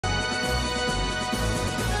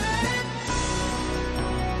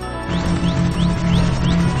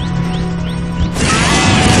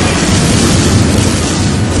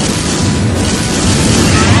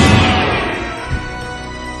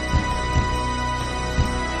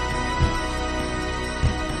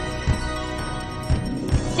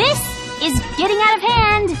getting out of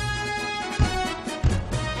hand.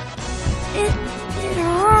 It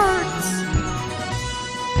hurts.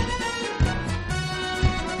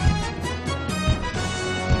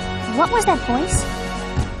 What was that voice?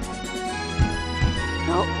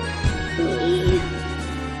 Help me.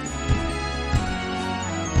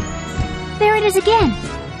 There it is again.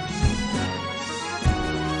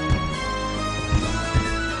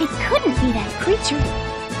 It couldn't be that creature,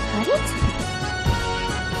 could it?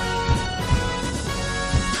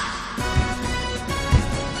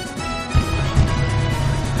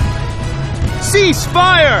 Cease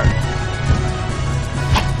fire!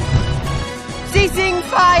 Ceasing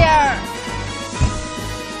fire!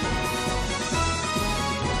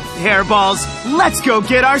 Hairballs, let's go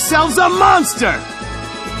get ourselves a monster!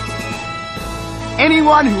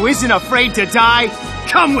 Anyone who isn't afraid to die,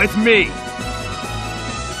 come with me!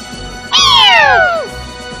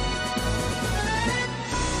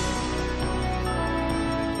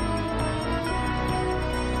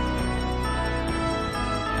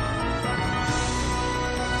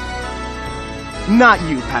 Not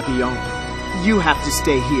you, Papillon. You have to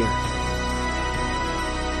stay here.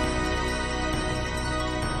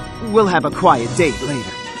 We'll have a quiet date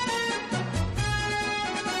later.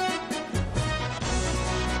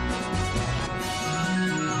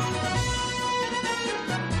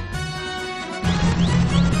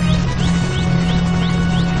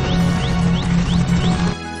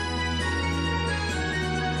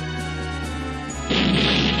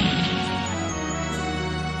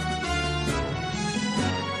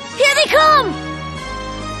 Here they come!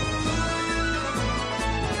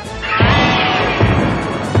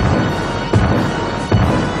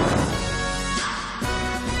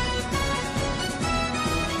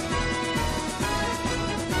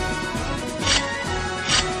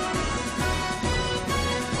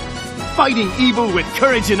 Fighting evil with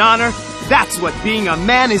courage and honor, that's what being a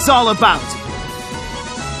man is all about.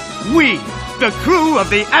 We, the crew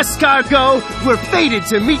of the escargot, were fated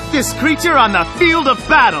to meet this creature on the field of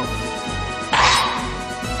battle.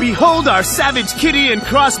 Behold our savage kitty and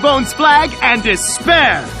crossbones flag and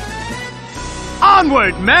despair.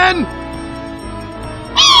 Onward, men!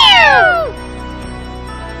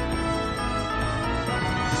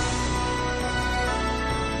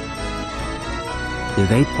 Do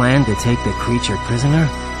they plan to take the creature prisoner?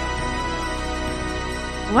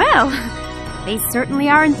 Well, they certainly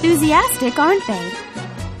are enthusiastic, aren't they?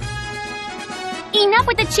 Enough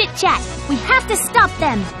with the chit-chat! We have to stop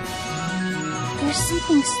them! There's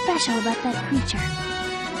something special about that creature.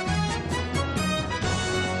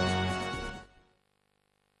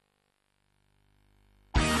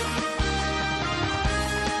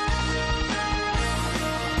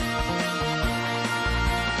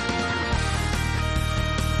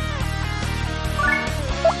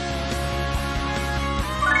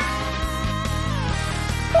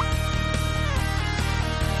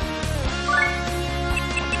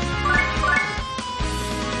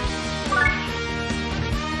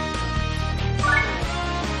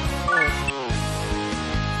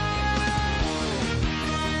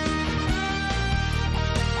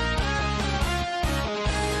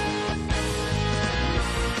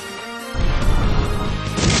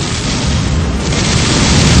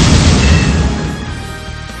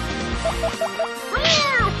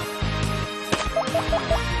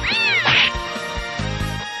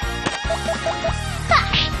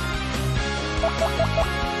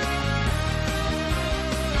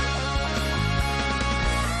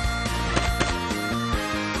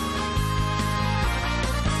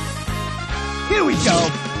 Here we go!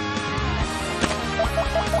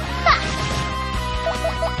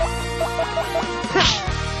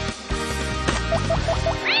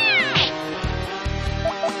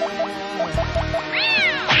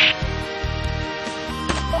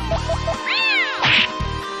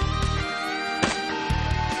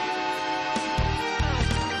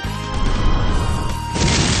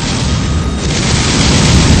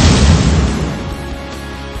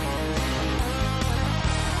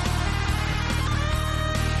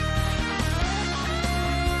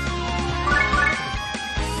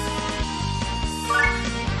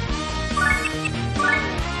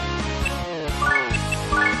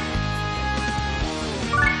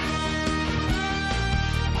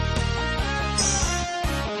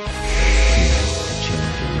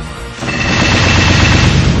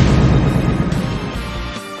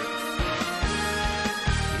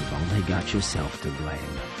 Got yourself to blame.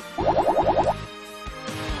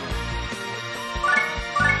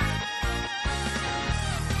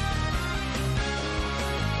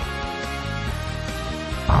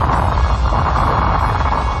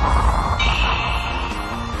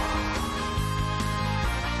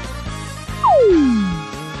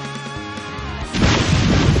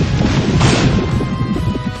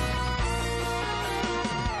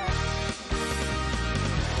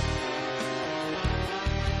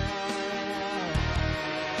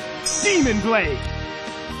 Demon Blade!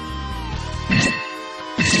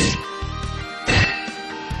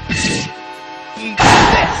 Eat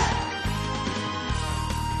this!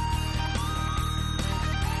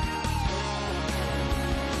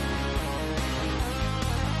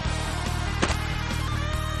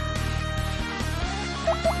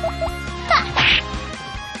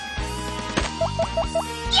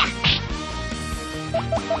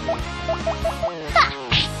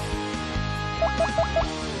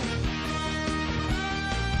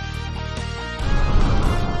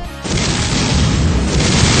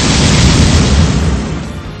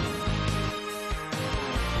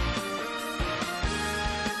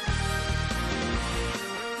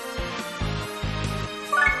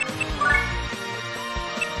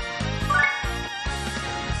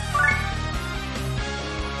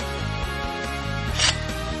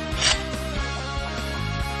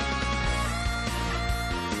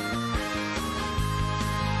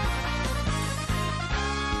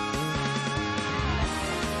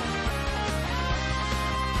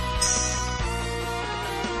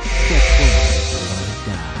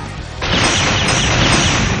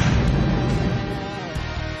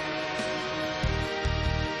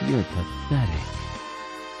 You're pathetic.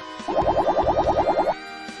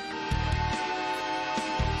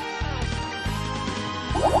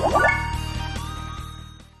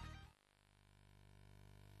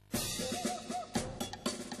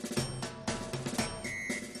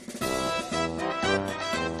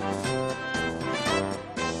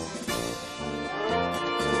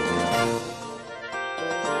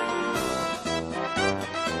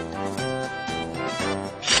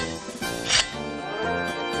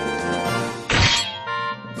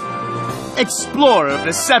 Explorer of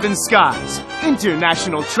the Seven Skies,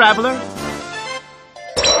 international traveler,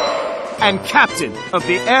 and captain of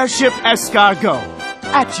the airship Escargot,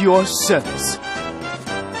 at your service.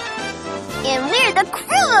 And we're the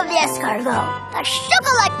crew of the Escargot, the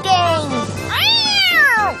Chocolat Gang!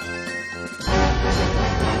 Meow!